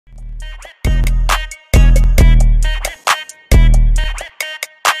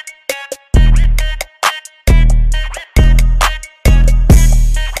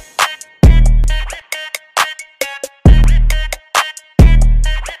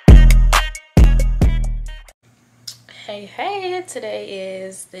Hey, today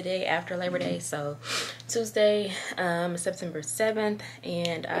is the day after Labor Day, so Tuesday, September 7th,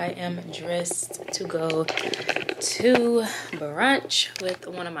 and I am dressed to go to brunch with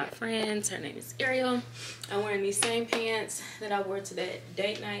one of my friends. Her name is Ariel. I'm wearing these same pants that I wore to that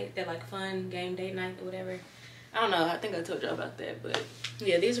date night, that like fun game date night or whatever. I don't know, I think I told y'all about that, but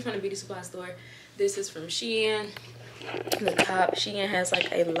yeah, these are from the beauty supply store. This is from Shein. The top, Shein has like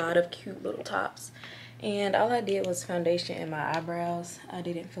a lot of cute little tops. And all I did was foundation in my eyebrows. I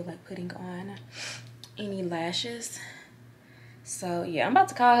didn't feel like putting on any lashes. So yeah, I'm about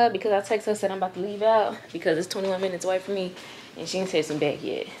to call her because I text her, said I'm about to leave out because it's 21 minutes away from me and she ain't texted me back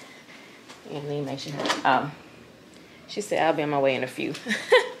yet. And let me make sure. Oh, she said I'll be on my way in a few.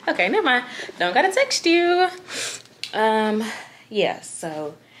 Okay, never mind. Don't gotta text you. Yeah,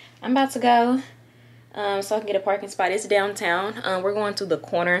 so I'm about to go so I can get a parking spot. It's downtown. We're going to the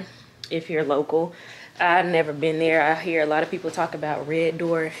Corner if you're local. I've never been there. I hear a lot of people talk about Red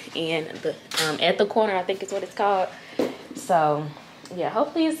Door and the at the Corner, I think is what it's called. So yeah,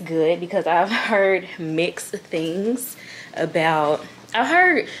 hopefully it's good because I've heard mixed things about, I've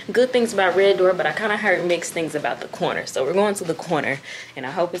heard good things about Red Door, but I kind of heard mixed things about the Corner. So we're going to the Corner and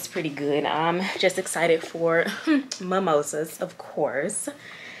I hope it's pretty good. I'm just excited for mimosas, of course.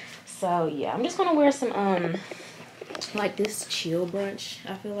 So yeah, I'm just gonna wear some like this chill brunch.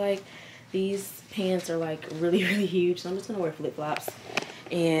 I feel like these pants are like really huge, so I'm just gonna wear flip-flops.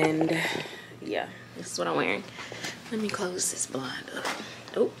 And yeah, this is what I'm wearing. Let me close this blind up.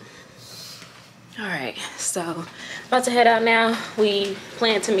 Oh, all right, so about to head out now. We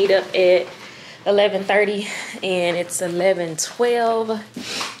plan to meet up at 11:30 and it's 11:12,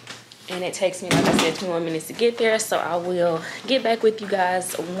 and it takes me, like I said, 21 minutes to get there. So I will get back with you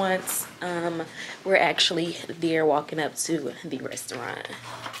guys once we're actually there, walking up to the restaurant.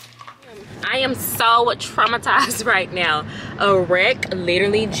 I am so traumatized right now. A wreck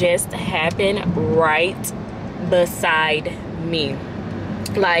literally just happened right beside me.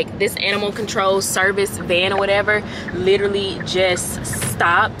 Like this animal control service van or whatever literally just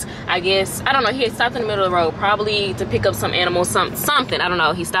stopped. I guess, I don't know, he had stopped in the middle of the road, probably to pick up some animal, something, I don't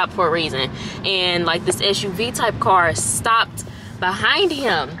know. He stopped for a reason. And like this SUV type car stopped behind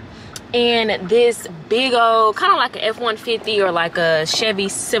him. And this big old, kind of like a F-150 or like a Chevy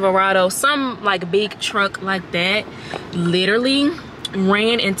Silverado, some like big truck like that, literally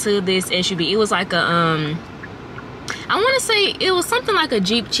ran into this SUV. It was like a, I want to say it was something like a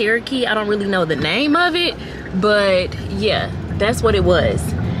Jeep Cherokee. I don't really know the name of it, but yeah, that's what it was.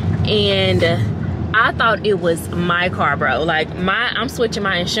 And I thought it was my car, bro. Like I'm switching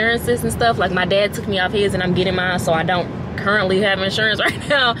my insurances and stuff. Like my dad took me off his and I'm getting mine, so I don't currently have insurance right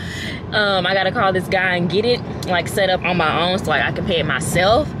now. I gotta call this guy and get it like set up on my own so like I can pay it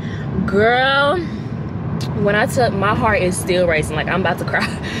myself. Girl, when I took, my heart is still racing. Like I'm about to cry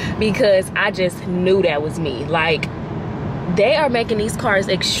because I just knew that was me. Like they are making these cars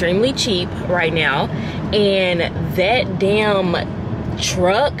extremely cheap right now, and that damn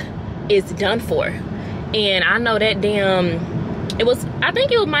truck is done for. And I know that damn, it was, I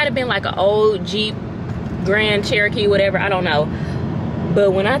think it might have been like an old Jeep Grand Cherokee, whatever, I don't know.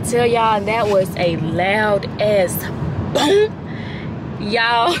 But when I tell y'all that was a loud ass boom,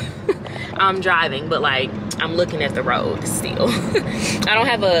 y'all, I'm driving, but like I'm looking at the road still. I don't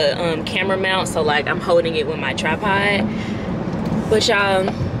have a camera mount, so like I'm holding it with my tripod. But y'all,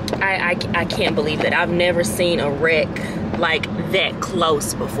 I can't believe that I've never seen a wreck like that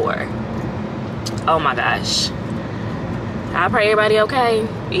close before. Oh my gosh. I pray everybody okay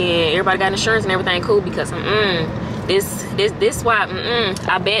and everybody got insurance and everything cool, because this why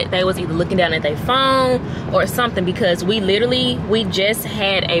I bet they was either looking down at their phone or something, because we just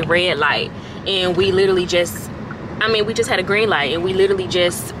had a red light and we literally just, I mean, we just had a green light and we literally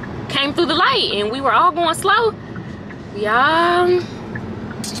just came through the light and we were all going slow, y'all.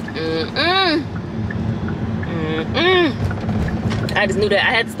 I just knew that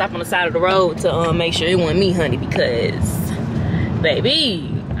I had to stop on the side of the road to make sure it wasn't me, honey, because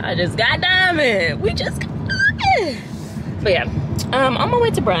baby, I just got diamond. We just got diamond. But yeah, I'm on my way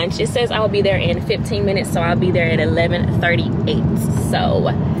to brunch. It says I will be there in 15 minutes, so I'll be there at 11:38. So,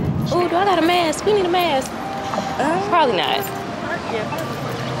 oh, do I got a mask? We need a mask. Probably not.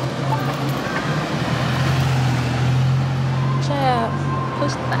 Child,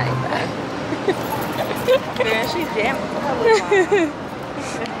 push the thing back. Yeah, she's jamming.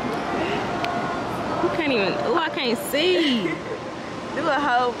 You can't even, oh, I can't see. Do a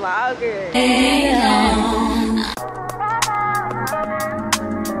whole vlogger.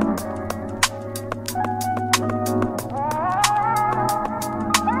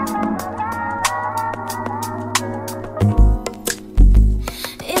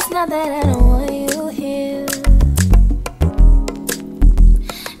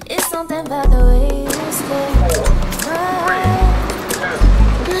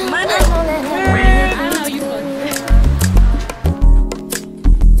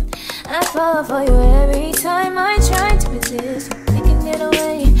 for you every time I try to resist. We can get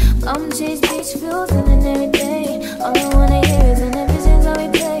away, come chase beach views and every day. All I wanna hear is an episode how we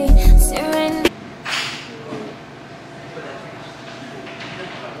play. Staring.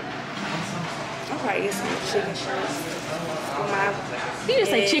 I'm probably get some chicken strips. You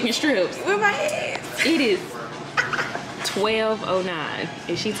just say chicken strips. With my hands. It is 12:09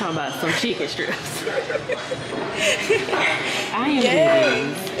 and she talking about some chicken strips. I am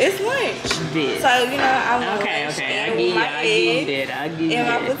Yes, it's lunch. this. So, you know, I want Okay, lunch okay, I and give you my that. I give you and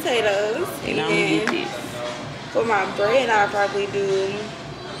my that. potatoes. And I'm gonna get this. For my bread, I'll probably do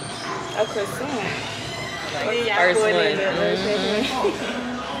a croissant. First one.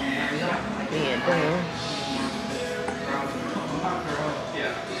 Yeah, damn.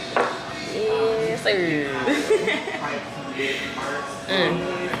 Yes, sir.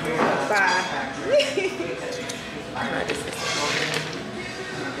 Bye.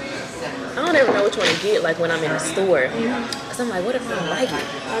 I don't ever know which one to get, like when I'm in the store. Cause I'm like, what if I don't like it?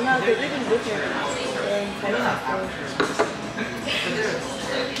 I know, because it is different.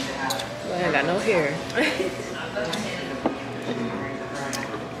 Well, I ain't got no hair.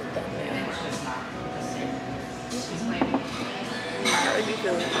 How would you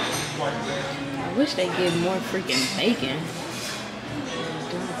feel? I wish they give more freaking bacon.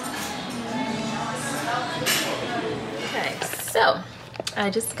 Okay, so I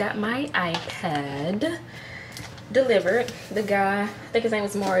just got my iPad delivered. The guy, I think his name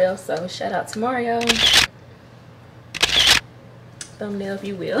was Mario, so shout out to Mario. Thumbnail if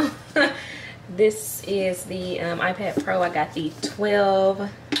you will. This is the iPad Pro. I got the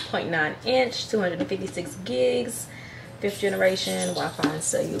 12.9 inch, 256 gigs, 5th generation, Wi-Fi and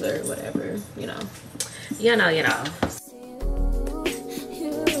cellular, whatever, you know. You know. I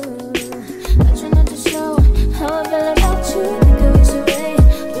try not to show how I feel about you. Think I wish away.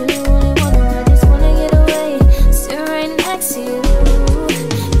 Really wanna, I just wanna get away. Sit right next to you.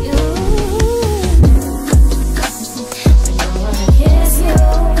 You. I don't wanna kiss you.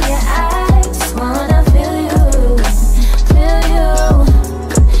 Yeah, I just wanna feel you. Feel you.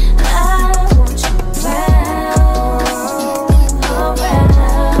 I want you around.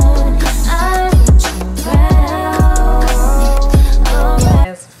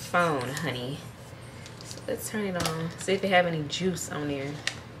 Phone, honey. So let's turn it on. See if they have any juice on there.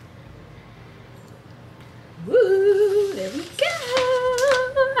 Woo! There we go.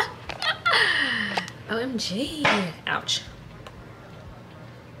 OMG! Ouch.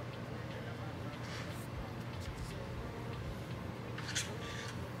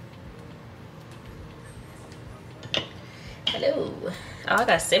 Hello. Oh, I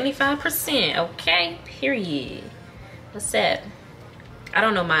got 75%. Okay. Period. What's that? I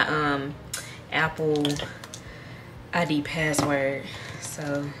don't know my Apple ID password,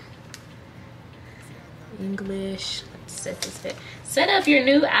 so English. Let's set this back. Set up your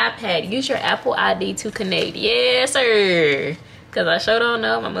new iPad. Use your Apple ID to connect. Yes, sir. Cause I sure don't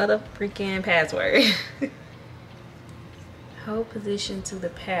know my mother freaking password. Hold position to the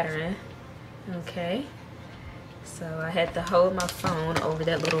pattern. Okay. So I had to hold my phone over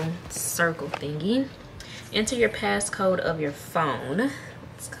that little circle thingy. Enter your passcode of your phone.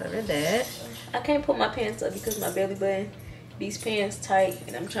 Let's cover that. I can't put my pants up because my belly button, these pants tight,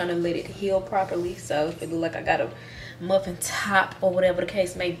 and I'm trying to let it heal properly. So if it look like I got a muffin top or whatever the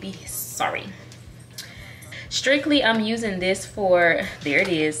case may be, sorry. Strictly, I'm using this for, there it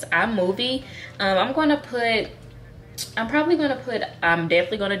is, iMovie. I'm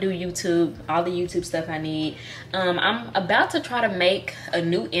definitely gonna do YouTube, all the YouTube stuff I need. I'm about to try to make a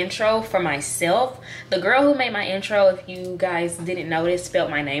new intro for myself. The girl who made my intro, if you guys didn't notice, spelled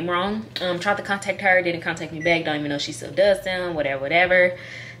my name wrong. Tried to contact her, didn't contact me back, don't even know if she still does them, whatever.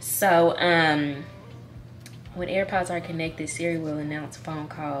 So when AirPods are connected, Siri will announce phone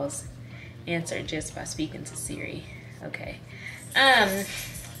calls answered just by speaking to Siri. Okay.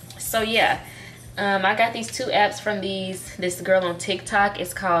 So yeah. I got these two apps from this girl on TikTok.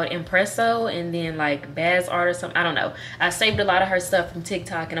 It's called Impresso and then like Baz Art or something. I don't know. I saved a lot of her stuff from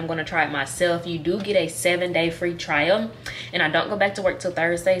TikTok and I'm going to try it myself. You do get a 7-day free trial. And I don't go back to work till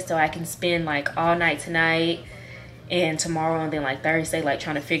Thursday, so I can spend like all night tonight and tomorrow and then like Thursday like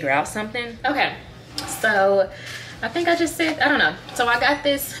trying to figure out something. Okay. So I think I just said, I don't know. So I got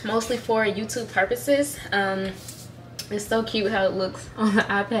this mostly for YouTube purposes. It's so cute how it looks on the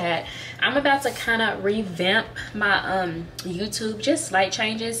iPad. I'm about to kind of revamp my YouTube, just slight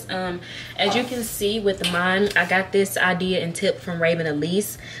changes. As you can see with mine, I got this idea and tip from Raven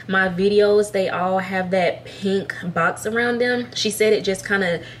Elise. My videos, they all have that pink box around them. She said it just kind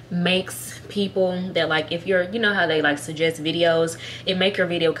of makes people that, like, if you're, you know how they like suggest videos, it make your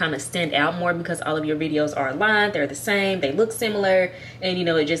video kind of stand out more because all of your videos are aligned, they're the same, they look similar, and you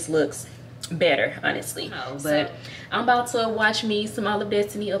know, it just looks better, honestly. But I'm about to watch me some Olive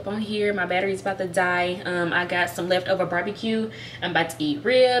Destiny up on here. My battery's about to die. I got some leftover barbecue. I'm about to eat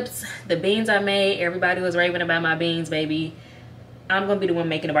ribs. The beans I made, everybody was raving about my beans, baby. I'm gonna be the one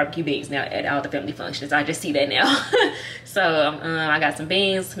making the barbecue beans now at all the family functions. I just see that now. So I got some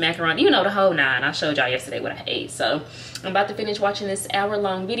beans, macaroni, you know, the whole nine. I showed y'all yesterday what I ate. So I'm about to finish watching this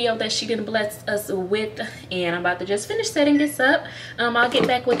hour-long video that she done blessed us with, and I'm about to just finish setting this up. I'll get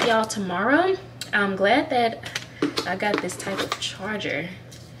back with y'all tomorrow. I'm glad that I got this type of charger,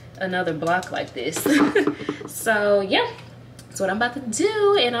 another block like this. So yeah, that's what I'm about to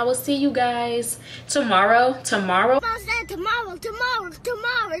do, and I will see you guys tomorrow.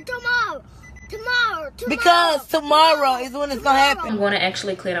 Because tomorrow is when it's gonna happen. I'm going to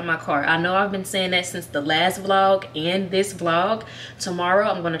actually clean up my car. I know I've been saying that since the last vlog and this vlog. Tomorrow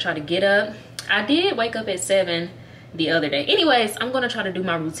I'm going to try to get up. I did wake up at 7 the other day. Anyways, I'm going to try to do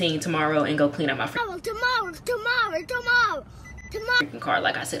my routine tomorrow and go clean up my freaking car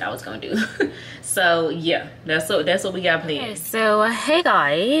like I said I was going to do. So yeah, that's what we got planned. Okay, so hey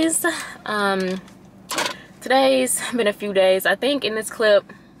guys, today's been a few days. I think in this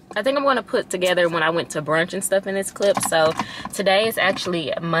clip, I think I'm going to put together when I went to brunch and stuff in this clip. So today is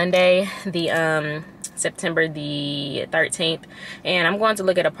actually Monday, the September the 13th, and I'm going to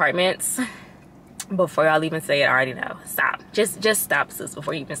look at apartments. Before y'all even say it, I already know. Stop. Just stop, sis,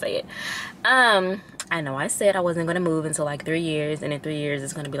 before you even say it. I know I said I wasn't going to move until like 3 years, and in 3 years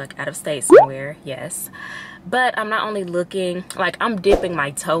it's going to be like out of state somewhere. Yes. But I'm not only looking, like I'm dipping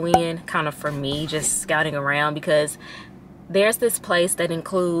my toe in kind of for me, just scouting around, because there's this place that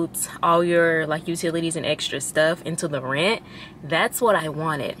includes all your like utilities and extra stuff into the rent. That's what I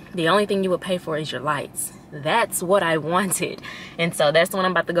wanted. The only thing you would pay for is your lights. That's what I wanted. And so that's the one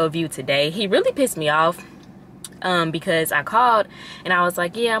I'm about to go view today. He really pissed me off because I called and I was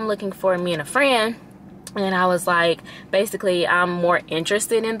like, yeah, I'm looking for me and a friend. And I was like, basically, I'm more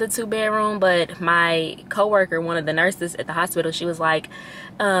interested in the 2-bedroom, but my coworker, one of the nurses at the hospital, she was like,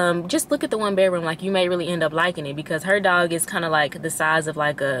 just look at the 1-bedroom. Like, you may really end up liking it, because her dog is kind of like the size of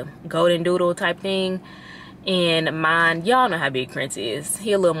like a golden doodle type thing. And mine, y'all know how big Prince is.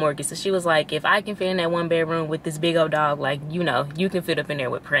 He a little morky. So she was like, if I can fit in that 1-bedroom with this big old dog, like, you know, you can fit up in there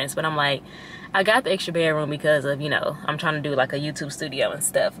with Prince. But I'm like, I got the extra bedroom because of, you know, I'm trying to do like a YouTube studio and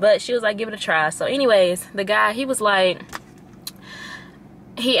stuff. But she was like, give it a try. So anyways, the guy, he was like,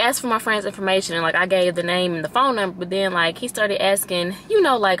 he asked for my friend's information, and like I gave the name and the phone number, but then like he started asking, you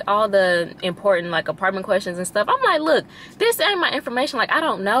know, like all the important like apartment questions and stuff. I'm like, look, this ain't my information. Like, I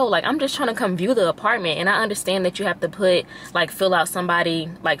don't know. Like, I'm just trying to come view the apartment, and I understand that you have to put like fill out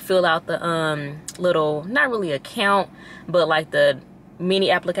the little, not really account, but like the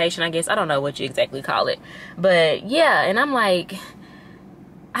mini application, I guess. I don't know what you exactly call it, but yeah. And I'm like,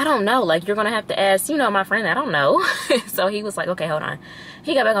 I don't know, like, you're gonna have to ask, you know, my friend. I don't know. So he was like, okay, hold on.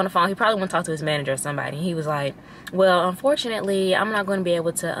 He got back on the phone. He probably went to talk to his manager or somebody. He was like, well, unfortunately, I'm not going to be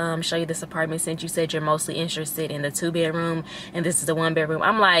able to show you this apartment since you said you're mostly interested in the 2-bedroom and this is the 1-bedroom.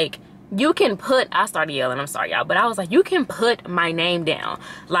 I'm like, you can put, I started yelling, I'm sorry y'all, but I was like, you can put my name down,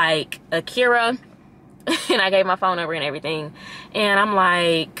 like Akeira, and I gave my phone number and everything. And I'm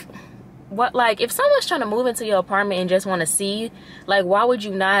like, what, like, if someone's trying to move into your apartment and just want to see, like, why would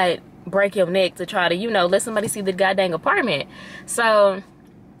you not break your neck to try to, you know, let somebody see the goddamn apartment? So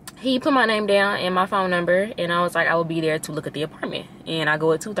he put my name down and my phone number, and I was like, I will be there to look at the apartment. And I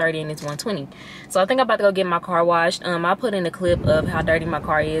go at 2:30 and it's 1:20. So I think I'm about to go get my car washed. I put in a clip of how dirty my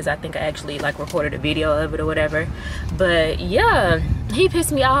car is. I think I actually like recorded a video of it or whatever. But yeah, he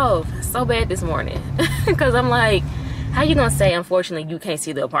pissed me off so bad this morning. Because I'm like, how you gonna say, unfortunately, you can't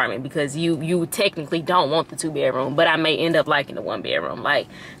see the apartment because you technically don't want the 2-bedroom, but I may end up liking the 1-bedroom. Like,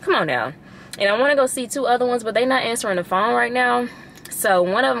 come on now. And I want to go see 2 other ones, but they not answering the phone right now. So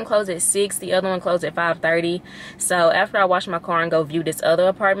one of them closed at 6, the other one closed at 5:30. So after I wash my car and go view this other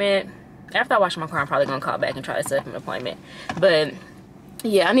apartment, after I wash my car, I'm probably gonna call back and try to set up an appointment. But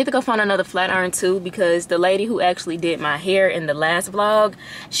yeah, I need to go find another flat iron too, because the lady who actually did my hair in the last vlog,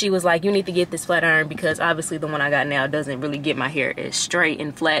 she was like, you need to get this flat iron because obviously the one I got now doesn't really get my hair as straight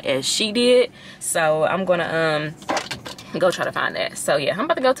and flat as she did. So I'm gonna go try to find that. So yeah, I'm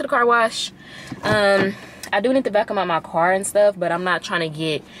about to go to the car wash. I do need to vacuum out my car and stuff, but I'm not trying to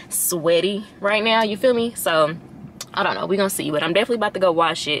get sweaty right now, you feel me? So I don't know, we're gonna see, but I'm definitely about to go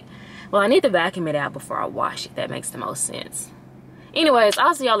wash it. Well, I need to vacuum it out before I wash it. That makes the most sense. Anyways,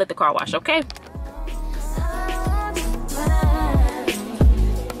 I'll see y'all at the car wash, okay?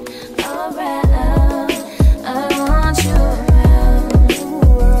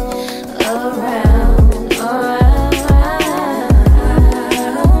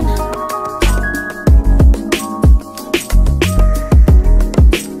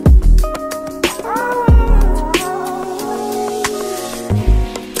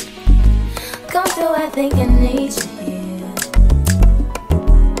 think I need you here.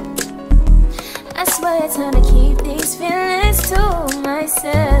 I swear it's time to keep these feelings to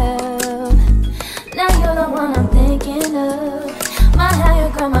myself. Now you're the one I'm thinking of. My higher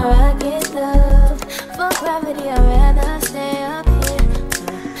ground, my rocket love. For gravity, I'd rather stay up here.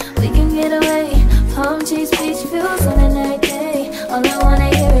 We can get away. Palm trees, beach views on a night day. All I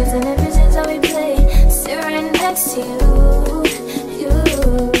wanna hear is the visions I replay. Sit right next to you.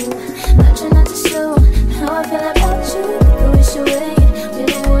 I try not to show how I feel about you. I wish you away. We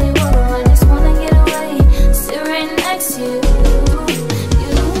don't really wanna, I just wanna get away. Sit right next to you. I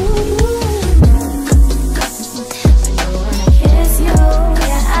don't wanna kiss you.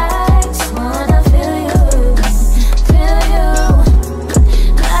 Yeah, I just wanna feel you. Feel you.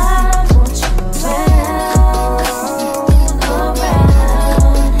 I want you around, around. I want you around, around. I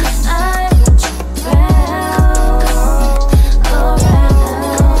want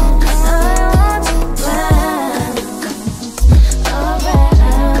you around, around.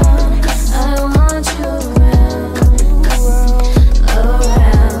 I want you around,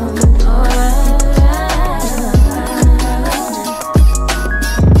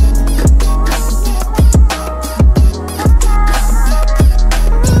 around,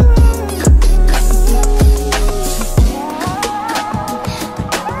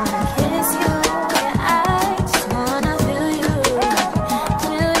 around. Kiss you, yeah, I just wanna feel you,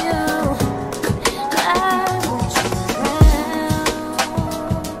 feel you. I want you around,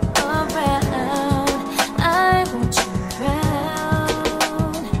 around. I want you around,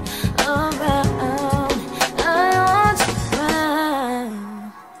 around. I want you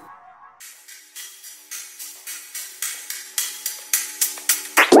around.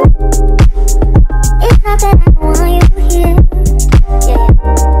 It's not that I want you here, yeah.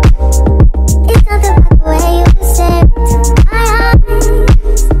 It's something about the way you stare into my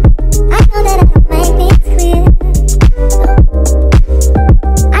eyes. I know that I can make things clear.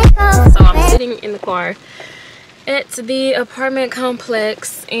 I fall So for I'm it. sitting in the car at the apartment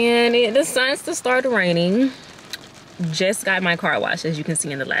complex and it decides to start raining. Just got my car washed, as you can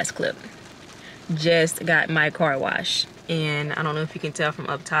see in the last clip. Just got my car washed, and I don't know if you can tell from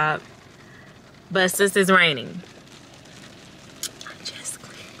up top, but since it's raining, I just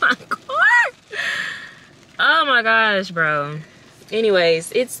cleaned my car. Oh my gosh, bro.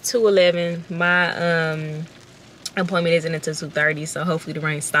 Anyways, it's 2:11. My appointment isn't until 2:30, so hopefully the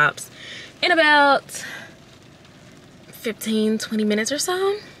rain stops in about 15-20 minutes or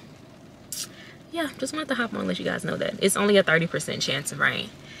so. Yeah, just wanted to hop on and let you guys know that it's only a 30% chance of rain,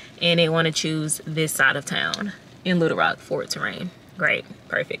 and they want to choose this side of town in Little Rock for it to rain. Great,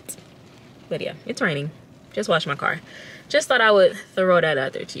 perfect. But yeah, it's raining. Just washed my car. Just thought I would throw that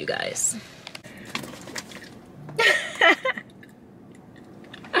out there to you guys.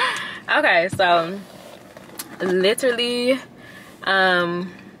 Okay, so literally I'm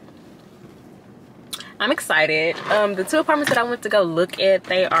excited. The two apartments that I went to go look at,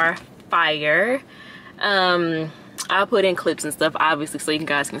 they are fire. I'll put in clips and stuff obviously so you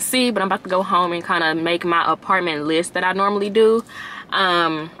guys can see, but I'm about to go home and kind of make my apartment list that I normally do.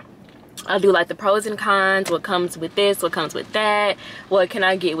 I'll do like the pros and cons, what comes with this, what comes with that, what can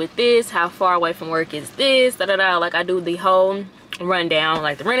I get with this, how far away from work is this, da da da. Like I do the whole rundown,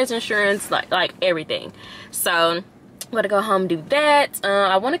 like the renter's insurance, like everything. So I'm gonna go home and do that.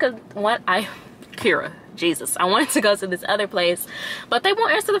 I want to go, Kira, Jesus, I wanted to go to this other place, but they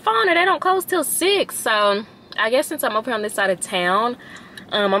won't answer the phone and they don't close till 6. So I guess since I'm up here on this side of town,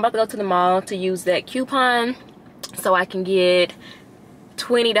 I'm about to go to the mall to use that coupon so I can get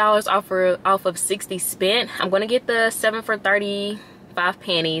 $20 off of 60 spent. I'm gonna get the 7 for 35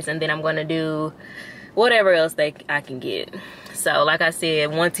 panties, and then I'm gonna do whatever else I can get. So like I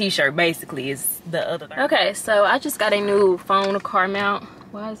said, one t-shirt basically is the other 30. Okay, so I just got a new phone car mount.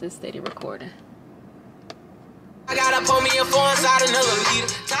 Why is this steady recording? I gotta pull me a phone inside another leader.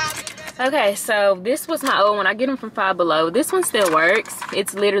 Okay, so this was my old one. I get them from Five Below. This one still works.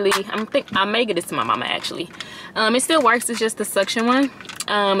 It's literally, I may get this to my mama actually. It still works. It's just the suction one.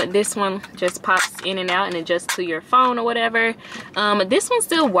 This one just pops in and out and adjusts to your phone or whatever. This one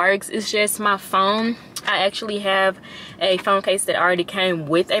still works. It's just my phone, I actually have a phone case that already came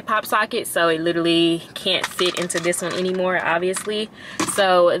with a pop socket, so it literally can't fit into this one anymore, obviously.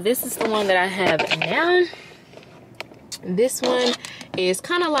 So this is the one that I have now. This one is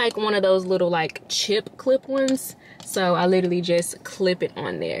kind of like one of those little like chip clip ones, so I literally just clip it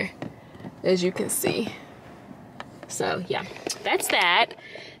on there, as you can see. So yeah, that's that.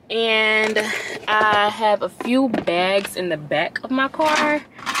 And I have a few bags in the back of my car.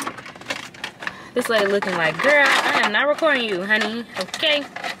 This lady looking like, girl, I am not recording you, honey, okay?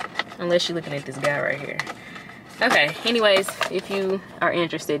 Unless you're looking at this guy right here. Okay, anyways, if you are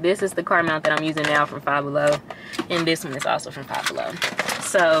interested, this is the car mount that I'm using now from Five Below, and this one is also from Five Below.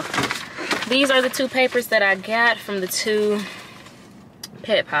 So these are the two papers that I got from the two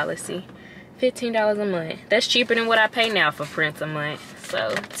pet policy. $15 a month. That's cheaper than what I pay now for Prince a month, so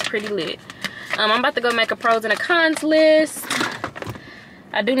it's pretty lit. I'm about to go make a pros and a cons list.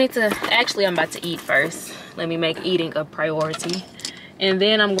 I do need to, actually I'm about to eat first. Let me make eating a priority. And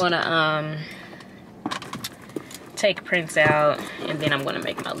then I'm gonna take Prince out, and then I'm gonna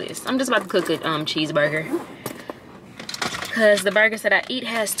make my list. I'm just about to cook a cheeseburger, because the burgers that I eat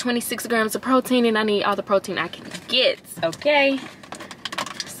has 26 grams of protein, and I need all the protein I can get, okay?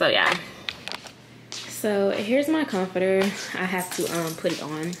 So yeah. So here's my comforter. I have to put it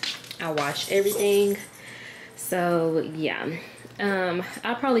on. I washed everything. So yeah.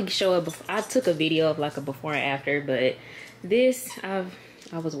 I'll probably show it. I took a video of like a before and after, but this I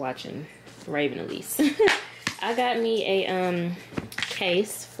was watching Raven Elise. I got me a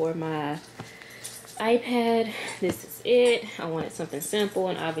case for my iPad. This is it. I wanted something simple,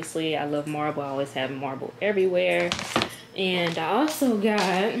 and obviously I love marble. I always have marble everywhere. And I also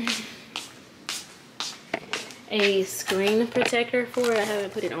got a screen protector for it. I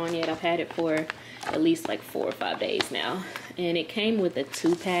haven't put it on yet. I've had it for at least like 4 or 5 days now, and it came with a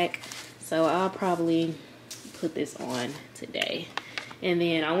 2-pack, so I'll probably put this on today. And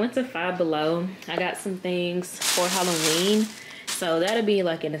then I went to Five Below. I got some things for Halloween, so that'll be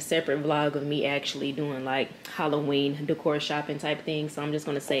like in a separate vlog of me actually doing like Halloween decor shopping type thing, so I'm just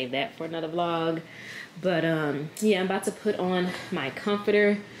gonna save that for another vlog. But yeah, I'm about to put on my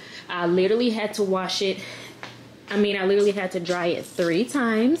comforter. I literally had to wash it, I literally had to dry it 3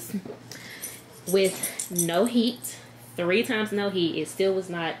 times with no heat. 3 times no heat. It still was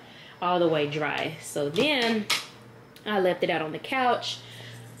not all the way dry. So then I left it out on the couch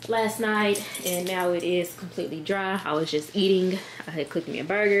last night, and now it is completely dry. I was just eating. I had cooked me a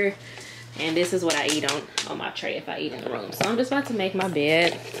burger, and this is what I eat on my tray if I eat in the room. So I'm just about to make my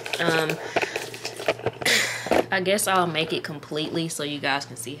bed. I guess I'll make it completely so you guys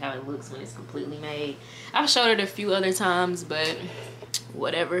can see how it looks when it's completely made. I've showed it a few other times, but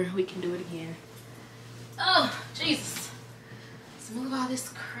whatever, we can do it again. Oh, Jesus. Let's move all this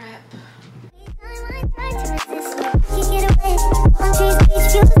crap.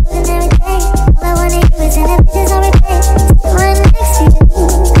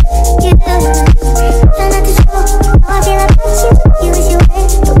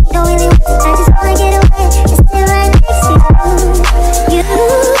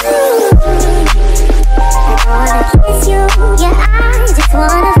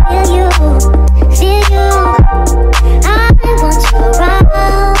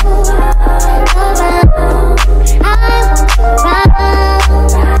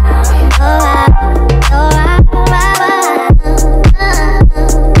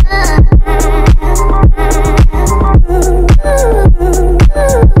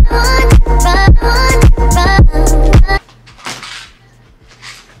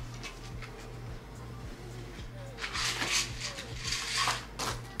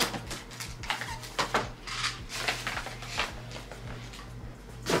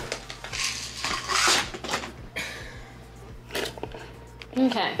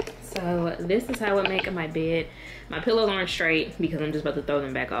 Okay, so this is how I make my bed. My pillows aren't straight because I'm just about to throw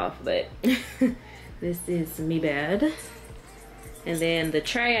them back off, but this is me bed. And then the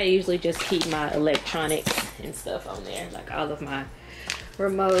tray, I usually just keep my electronics and stuff on there, like all of my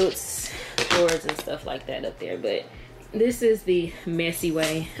remotes, cords and stuff like that up there. But this is the messy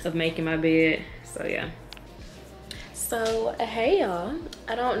way of making my bed, so yeah. So hey y'all,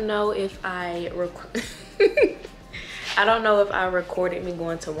 I don't know if I recorded me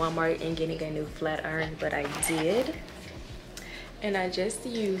going to Walmart and getting a new flat iron, but I did, and I just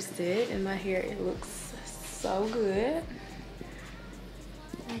used it in my hair. It looks so good.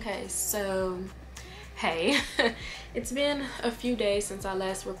 Okay, so hey, it's been a few days since I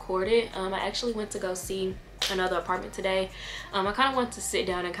last recorded. I actually went to go see another apartment today. I kind of want to sit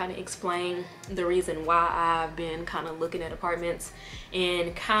down and kind of explain the reason why I've been kind of looking at apartments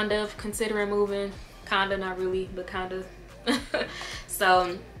and kind of considering moving. Kind of, not really, but kind of.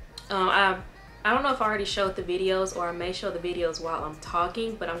 So I don't know if I already showed the videos, or I may show the videos while I'm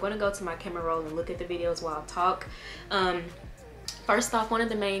talking, but I'm going to go to my camera roll and look at the videos while I talk. First off, one of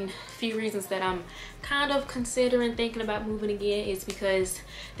the main few reasons that I'm kind of considering thinking about moving again is because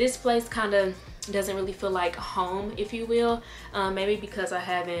this place kind of doesn't really feel like home, if you will. Maybe because I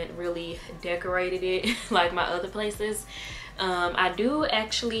haven't really decorated it like my other places. I do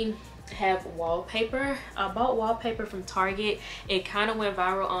actually have wallpaper. I bought wallpaper from Target. It kind of went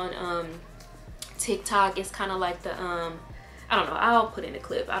viral on TikTok. It's kind of like the I don't know, I'll put in a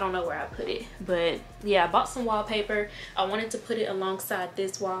clip. I don't know where I put it, but yeah, I bought some wallpaper. I wanted to put it alongside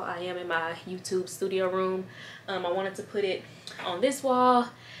this wall. I am in my YouTube studio room. I wanted to put it on this wall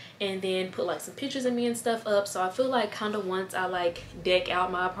and then put like some pictures of me and stuff up. So I feel like kind of once I like deck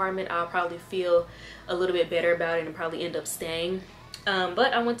out my apartment, I'll probably feel a little bit better about it and probably end up staying.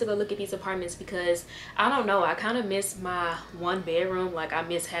 But I went to go look at these apartments because I don't know, I kind of miss my one bedroom. Like, I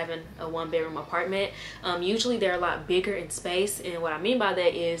miss having a one bedroom apartment. Usually they're a lot bigger in space, and what I mean by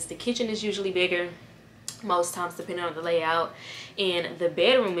that is the kitchen is usually bigger most times, depending on the layout, and the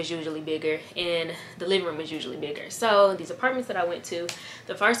bedroom is usually bigger and the living room is usually bigger. So these apartments that I went to,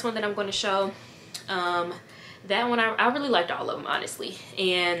 the first one that I'm going to show, that one I really liked all of them, honestly.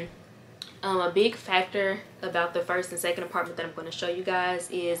 And a big factor about the first and second apartment that I'm going to show you guys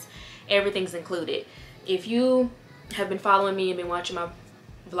is everything's included. If you have been following me and been watching my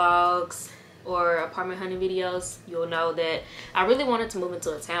vlogs or apartment hunting videos, you'll know that I really wanted to move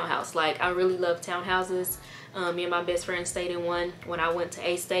into a townhouse. Like, I really love townhouses. Me and my best friend stayed in one when I went to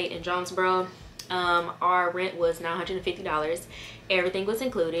A-State in Jonesboro. Our rent was $950. Everything was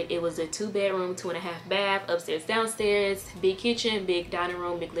included. It was a 2-bedroom, 2.5 bath, upstairs, downstairs, big kitchen, big dining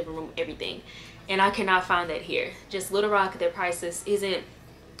room, big living room, everything. And I cannot find that here. Just Little Rock, their prices isn't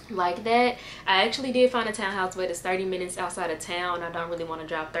like that. I actually did find a townhouse, but it's 30 minutes outside of town. I don't really want to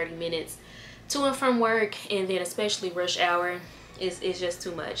drive 30 minutes to and from work, and then especially rush hour is just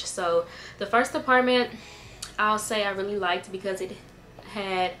too much. So the first apartment, I'll say I really liked because it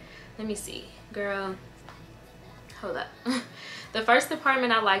had, let me see, girl, hold up. The first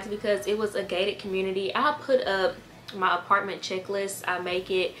apartment I liked because it was a gated community. I put up my apartment checklist. I make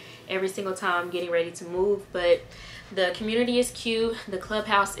it every single time I'm getting ready to move, but the community is cute. The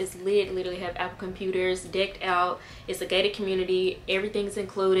clubhouse is lit, literally have Apple computers decked out. It's a gated community, everything's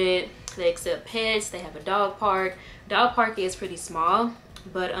included. They accept pets, they have a dog park. Dog park is pretty small,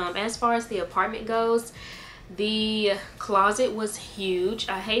 but as far as the apartment goes, the closet was huge.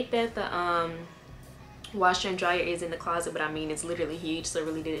 I hate that the washer and dryer is in the closet, but I mean, it's literally huge, so it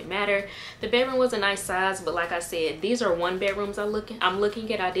really didn't matter. The bedroom was a nice size, but like I said, these are 1-bedrooms I'm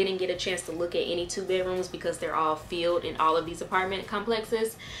looking at. I didn't get a chance to look at any 2-bedrooms because they're all filled in all of these apartment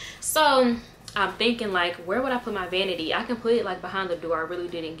complexes. So I'm thinking, like, where would I put my vanity? I can put it like behind the door. I really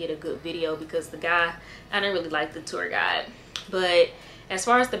didn't get a good video because the guy, I didn't really like the tour guide. But as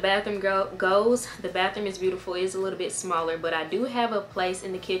far as the bathroom goes, the bathroom is beautiful. It is a little bit smaller, but I do have a place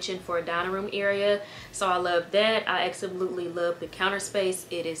in the kitchen for a dining room area, so I love that. I absolutely love the counter space.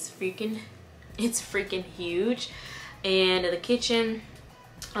 It's freaking huge. And the kitchen,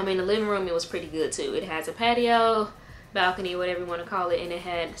 I mean, the living room, it was pretty good too. It has a patio, balcony, whatever you want to call it, and it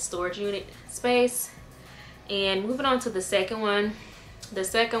had storage unit space. And moving on to the second one,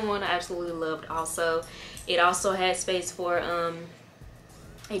 I absolutely loved also. It also had space for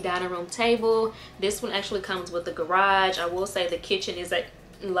a dining room table. This one actually comes with a garage. I will say the kitchen is a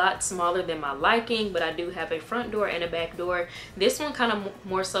lot smaller than my liking, but I do have a front door and a back door. This one kind of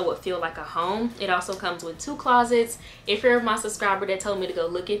more so would feel like a home. It also comes with 2 closets. If you're my subscriber that told me to go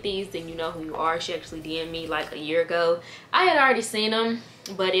look at these, then you know who you are. She actually DM'd me like a year ago. I had already seen them,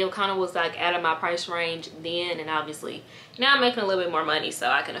 but it kind of was like out of my price range then, and obviously now I'm making a little bit more money, so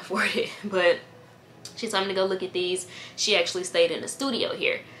I can afford it. But she told me to go look at these. She actually stayed in the studio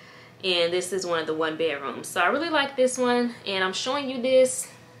here, and this is one of the 1-bedrooms. So I really like this one, and I'm showing you this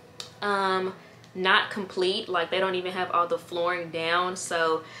not complete. Like, they don't even have all the flooring down,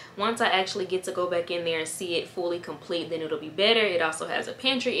 so once I actually get to go back in there and see it fully complete, then it'll be better. It also has a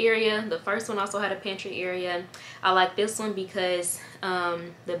pantry area. The first one also had a pantry area. I like this one because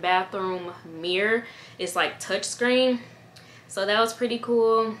the bathroom mirror is like touchscreen, so that was pretty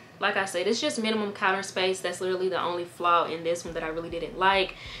cool. Like I said, it's just minimum counter space. That's literally the only flaw in this one that I really didn't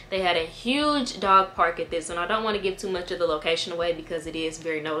like. They had a huge dog park at this one. I don't want to give too much of the location away because it is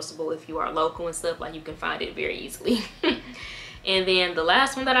very noticeable if you are local and stuff. Like, you can find it very easily. And then the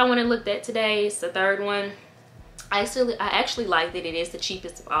last one that I went and looked at today is the third one. I actually like that it is the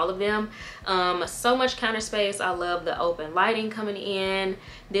cheapest of all of them. So much counter space. I love the open lighting coming in.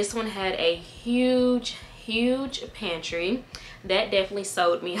 This one had a huge pantry. That definitely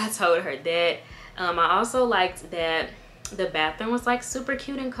sold me. I told her that. I also liked that the bathroom was like super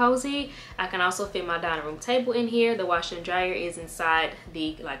cute and cozy. I can also fit my dining room table in here. The washer and dryer is inside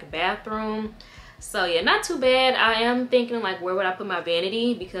the like bathroom. So yeah, not too bad. I am thinking like, where would I put my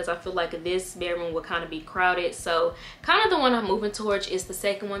vanity, because I feel like this bedroom would kind of be crowded. So kind of the one I'm moving towards is the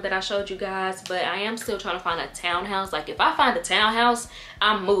second one that I showed you guys, but I am still trying to find a townhouse. Like if I find a townhouse,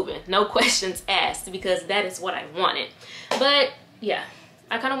 I'm moving, no questions asked, because that is what I wanted. But yeah,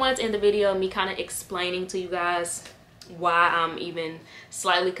 I kind of wanted to end the video me kind of explaining to you guys why I'm even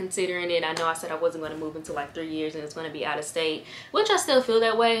slightly considering it. I know I said I wasn't going to move until like 3 years and it's going to be out of state, which I still feel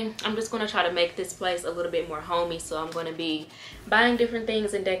that way. I'm just going to try to make this place a little bit more homey, so I'm going to be buying different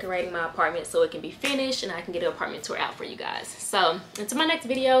things and decorating my apartment so it can be finished and I can get an apartment tour out for you guys. So until my next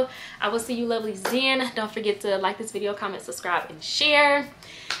video, I will see you lovelies then. Don't forget to like this video, comment, subscribe, and share.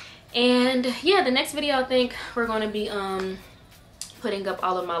 And yeah, the next video I think we're going to be putting up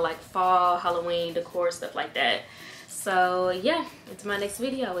all of my like fall Halloween decor, stuff like that. So yeah, until my next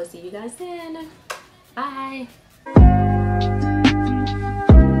video, I will see you guys then. Bye.